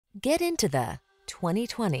Get into the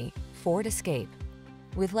 2020 Ford Escape.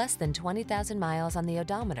 With less than 20,000 miles on the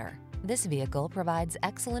odometer, this vehicle provides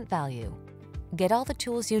excellent value. Get all the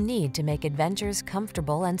tools you need to make adventures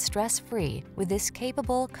comfortable and stress-free with this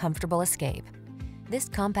capable, comfortable Escape. This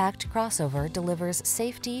compact crossover delivers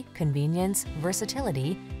safety, convenience,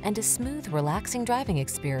 versatility, and a smooth, relaxing driving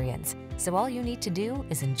experience, so all you need to do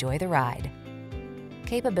is enjoy the ride.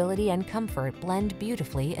 Capability and comfort blend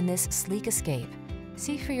beautifully in this sleek Escape.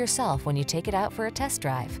 See for yourself when you take it out for a test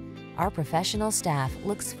drive. Our professional staff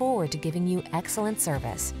looks forward to giving you excellent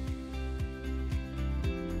service.